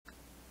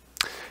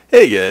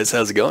Hey guys,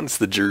 how's it going? It's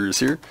the Jurors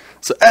here.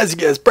 So as you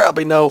guys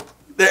probably know,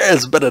 there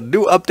has been a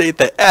new update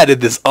that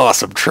added this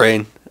awesome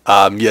train.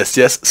 Yes.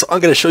 So I'm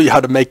going to show you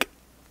how to make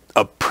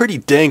a pretty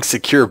dang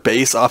secure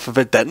base off of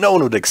it that no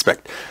one would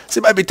expect. So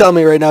you might be telling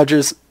me right now,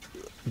 Jurors,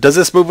 does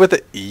this move with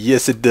it?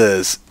 Yes, it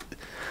does.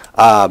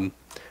 So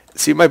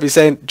you might be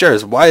saying,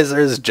 Jurors, why is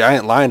there this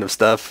giant line of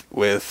stuff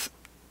with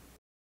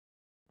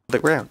the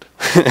ground?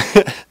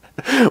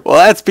 Well,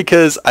 that's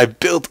because I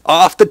built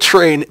off the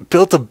train,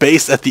 built a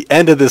base at the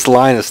end of this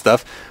line of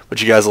stuff,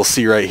 which you guys will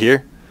see right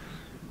here.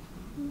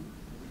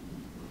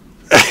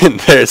 And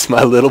there's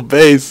my little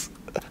base.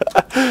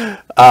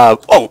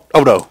 Oh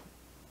no.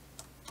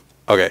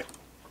 Okay,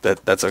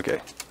 that's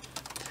okay.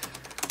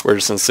 We're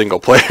just in single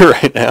player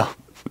right now.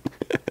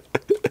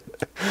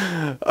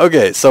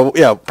 Okay, so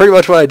yeah, pretty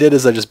much what I did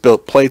is I just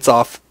built plates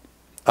off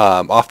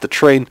the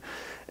train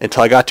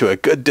until I got to a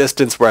good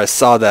distance where I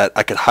saw that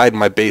I could hide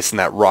my base in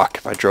that rock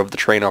if I drove the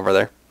train over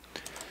there.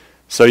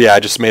 So yeah, I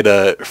just made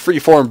a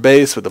freeform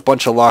base with a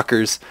bunch of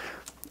lockers,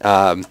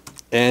 and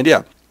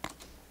yeah.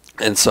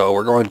 And so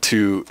we're going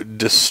to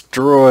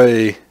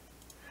destroy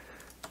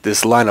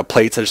this line of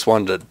plates. I just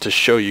wanted to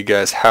show you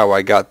guys how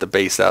I got the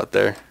base out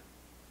there.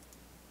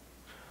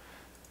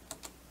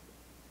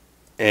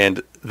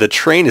 And the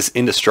train is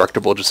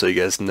indestructible, just so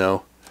you guys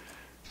know.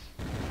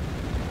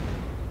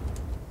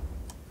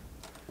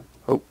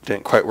 Oh,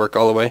 didn't quite work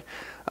all the way.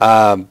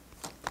 But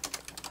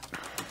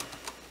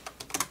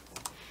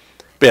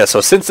yeah,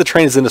 so since the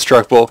train is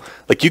indestructible,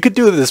 like you could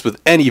do this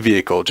with any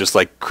vehicle, just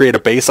like create a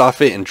base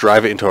off it and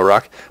drive it into a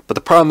rock. But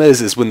the problem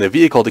is when the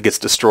vehicle gets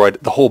destroyed,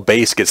 the whole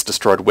base gets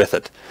destroyed with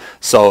it.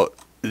 So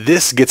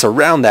this gets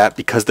around that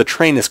because the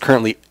train is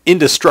currently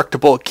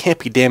indestructible. It can't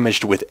be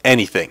damaged with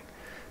anything,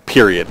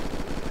 period.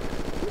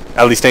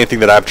 At least anything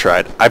that I've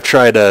tried. I've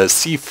tried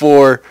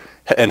C4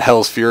 and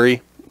Hell's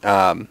Fury.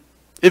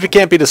 If it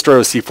can't be destroyed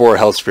with C4 or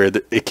Hell's Fury,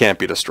 it can't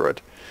be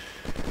destroyed.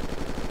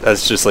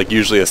 That's just like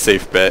usually a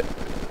safe bet.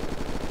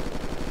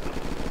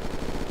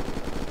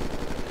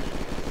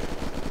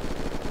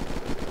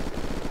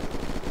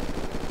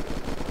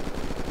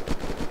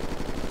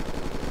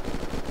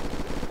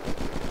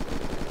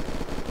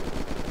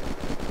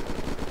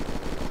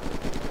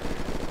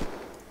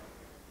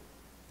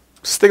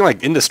 This thing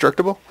like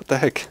indestructible? What the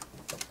heck?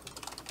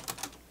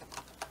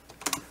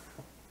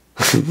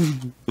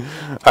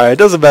 Alright, it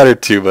doesn't matter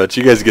too much.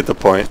 You guys get the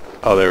point.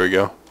 Oh, there we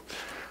go.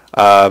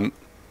 But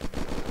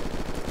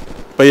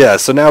yeah,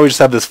 so now we just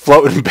have this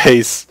floating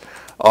base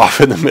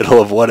off in the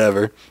middle of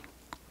whatever,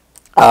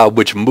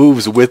 which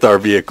moves with our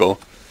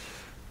vehicle.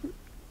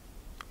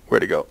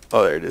 Where'd it go?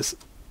 Oh, there it is.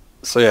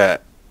 So yeah,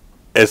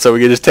 and so we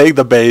can just take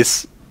the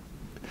base,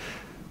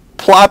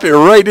 plop it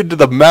right into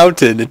the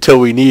mountain until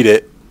we need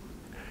it,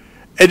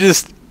 and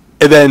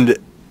then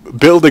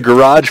build a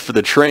garage for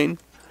the train.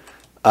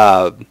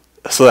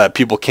 So that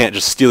people can't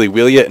just steely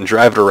wheelie it and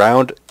drive it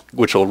around,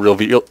 which would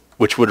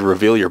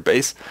reveal your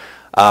base.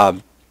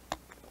 And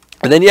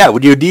then yeah,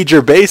 when you need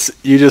your base,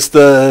 you just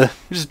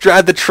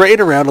drive the train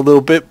around a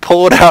little bit,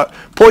 pull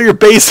your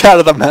base out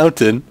of the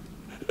mountain,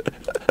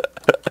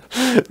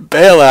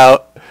 bail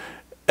out,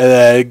 and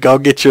then go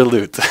get your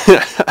loot.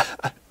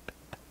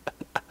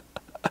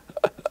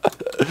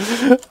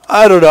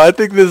 I don't know. I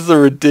think this is a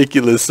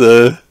ridiculous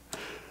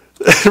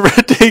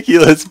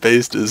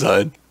base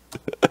design.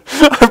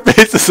 Our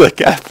base is like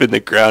half in the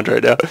ground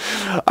right now.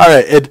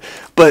 Alright,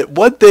 but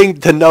one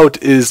thing to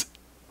note is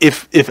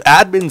if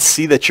admins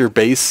see that your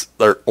base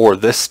or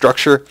this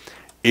structure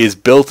is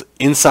built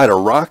inside a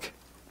rock,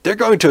 they're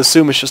going to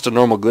assume it's just a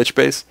normal glitch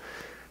base.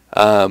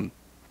 And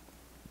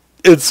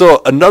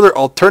so another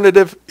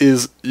alternative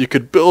is you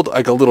could build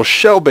like a little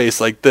shell base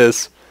like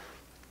this.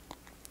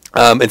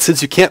 And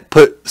since you can't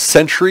put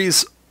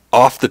sentries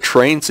off the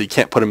train, so you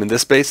can't put them in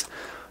this base,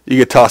 you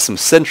could toss some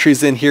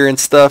sentries in here and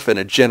stuff, and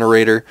a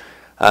generator.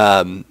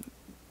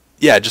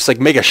 Yeah, just like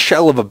make a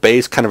shell of a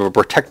base, kind of a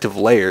protective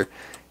layer.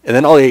 And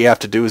then all you have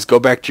to do is go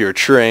back to your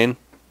train.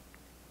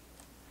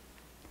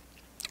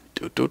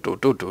 And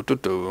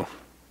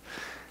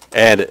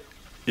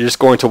you're just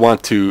going to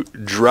want to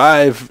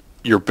drive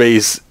your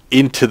base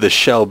into the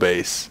shell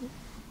base.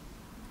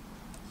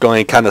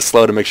 Going kind of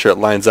slow to make sure it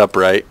lines up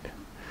right.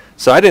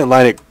 So I didn't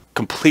line it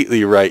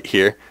completely right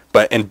here.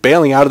 And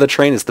bailing out of the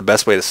train is the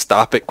best way to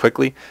stop it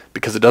quickly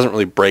because it doesn't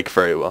really break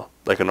very well,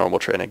 like a normal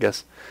train, I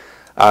guess.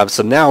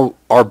 So now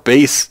our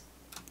base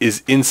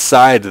is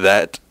inside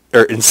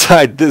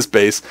this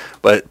base,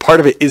 but part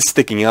of it is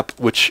sticking up,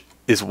 which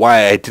is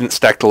why I didn't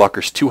stack the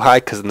lockers too high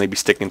because then they'd be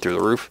sticking through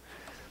the roof.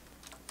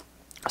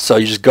 So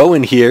you just go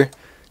in here,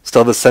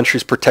 still the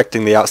sentries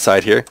protecting the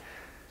outside here,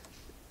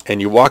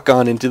 and you walk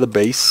on into the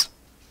base.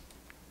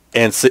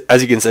 And so,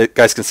 as you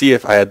guys can see,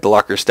 if I had the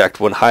locker stacked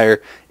one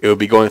higher, it would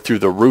be going through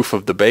the roof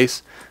of the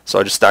base. So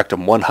I just stacked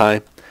them one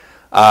high.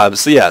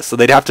 So yeah, so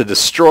they'd have to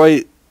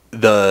destroy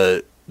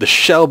the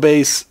shell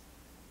base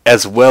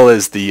as well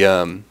as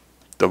the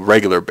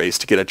regular base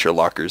to get at your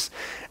lockers.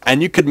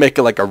 And you could make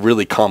it like a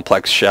really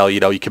complex shell. You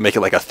know, you can make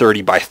it like a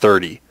 30 by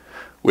 30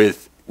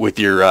 with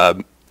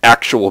your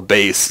actual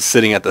base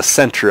sitting at the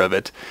center of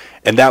it.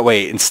 And that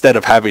way, instead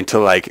of having to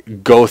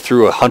like go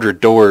through 100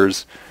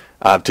 doors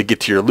to get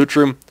to your loot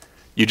room,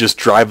 you just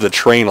drive the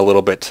train a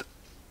little bit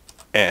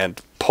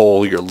and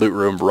pull your loot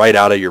room right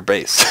out of your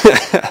base.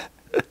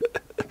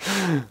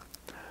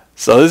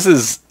 So this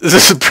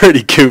is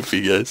pretty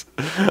goofy, guys.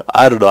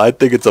 I don't know. I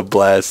think it's a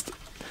blast.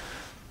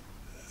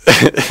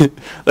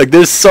 Like,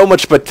 there's so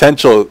much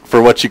potential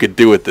for what you could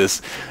do with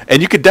this,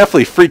 and you could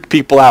definitely freak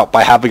people out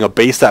by having a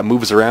base that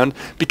moves around,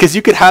 because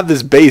you could have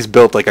this base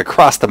built like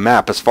across the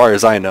map. As far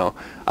as I know,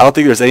 I don't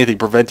think there's anything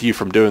preventing you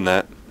from doing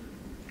that.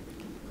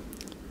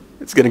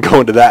 It's gonna go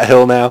into that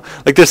hill now.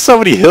 Like, there's so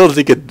many hills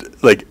you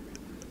could like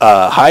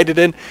hide it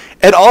in.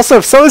 And also,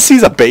 if someone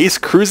sees a base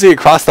cruising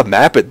across the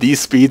map at these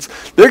speeds,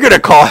 they're gonna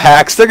call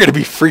hacks. They're gonna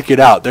be freaking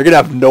out. They're gonna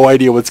have no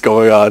idea what's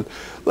going on.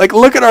 Like,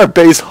 look at our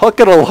base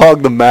hooking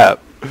along the map.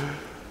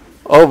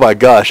 Oh my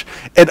gosh.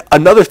 And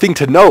another thing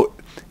to note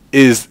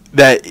is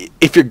that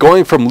if you're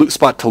going from loot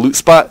spot to loot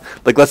spot,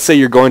 like let's say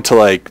you're going to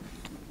like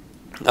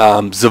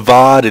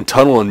Zavad and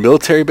Tunnel and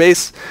Military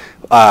Base,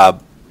 and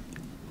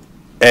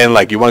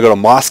like you want to go to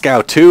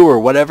Moscow too or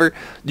whatever,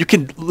 you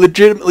can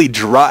legitimately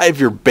drive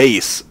your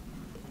base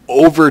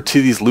over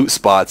to these loot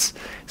spots,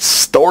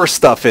 store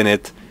stuff in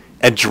it,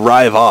 and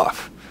drive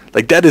off.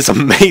 Like, that is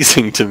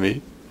amazing to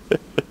me.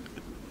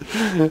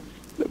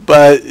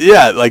 But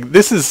yeah, like,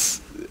 this is,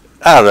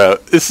 I don't know,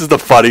 this is the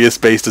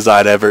funniest base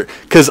design ever.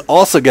 Because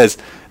also, guys,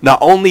 not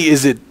only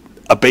is it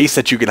a base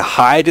that you can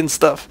hide and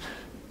stuff,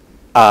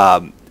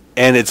 and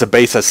it's a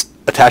base that's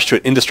attached to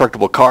an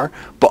indestructible car,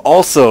 but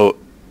also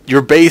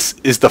your base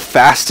is the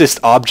fastest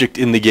object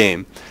in the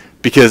game.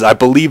 Because I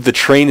believe the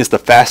train is the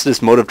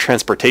fastest mode of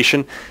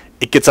transportation.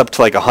 It gets up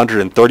to like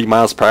 130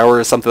 miles per hour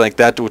or something like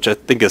that, which I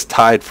think is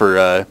tied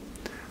for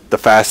the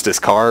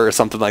fastest car or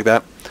something like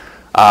that.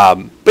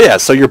 But yeah,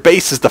 so your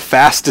base is the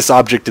fastest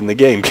object in the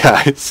game,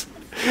 guys.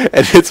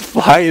 And it's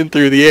flying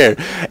through the air.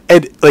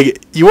 And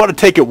like, you want to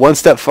take it one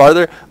step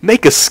farther,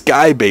 make a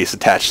sky base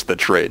attached to the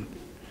train.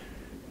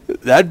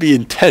 That'd be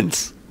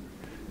intense.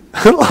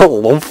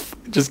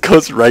 Just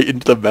goes right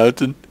into the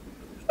mountain.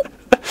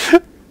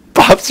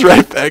 Pops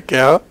right back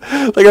out.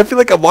 Like, I feel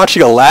like I'm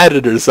watching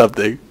Aladdin or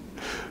something.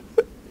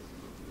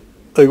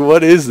 Like,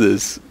 what is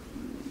this?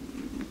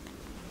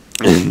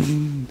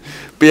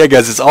 But yeah,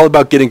 guys, it's all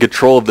about getting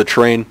control of the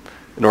train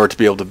in order to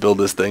be able to build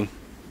this thing.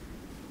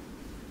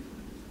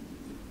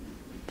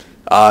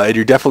 And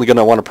you're definitely going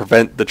to want to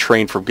prevent the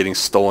train from getting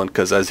stolen,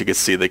 because as you can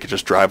see, they could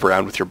just drive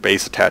around with your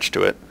base attached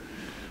to it.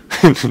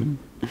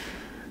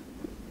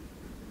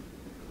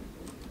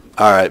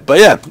 Alright, but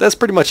yeah, that's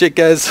pretty much it,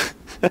 guys.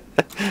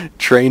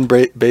 Train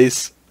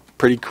base,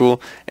 pretty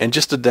cool. And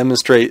just to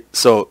demonstrate,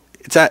 so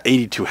it's at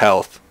 82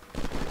 health,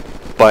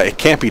 but it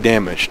can't be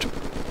damaged.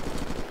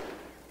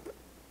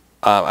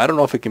 I don't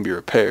know if it can be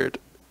repaired.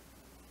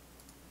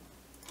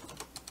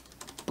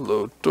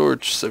 Blow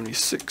torch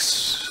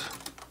 76.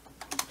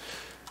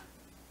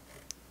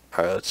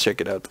 Alright, let's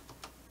check it out.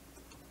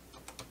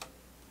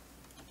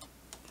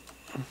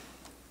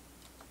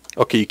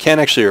 Okay, you can't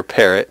actually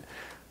repair it.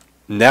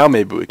 Now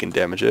maybe we can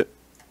damage it.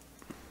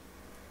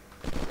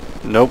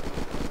 Nope.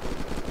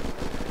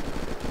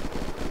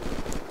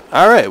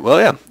 Alright, well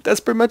yeah, that's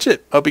pretty much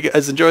it. Hope you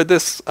guys enjoyed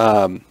this.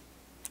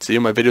 See you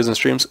in my videos and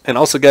streams. And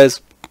also,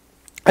 guys,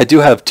 I do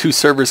have 2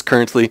 servers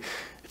currently.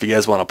 If you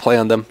guys want to play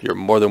on them, you're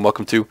more than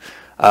welcome to.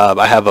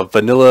 I have a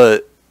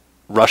vanilla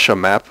Russia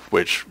map,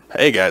 which,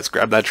 hey guys,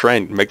 grab that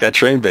train, make that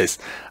train base.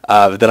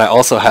 Then I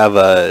also have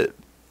a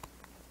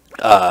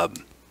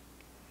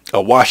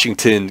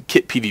Washington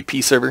kit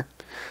PvP server.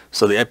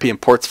 So the IP and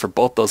ports for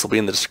both those will be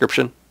in the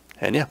description.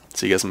 And yeah,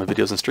 see you guys in my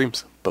videos and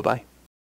streams. Bye-bye.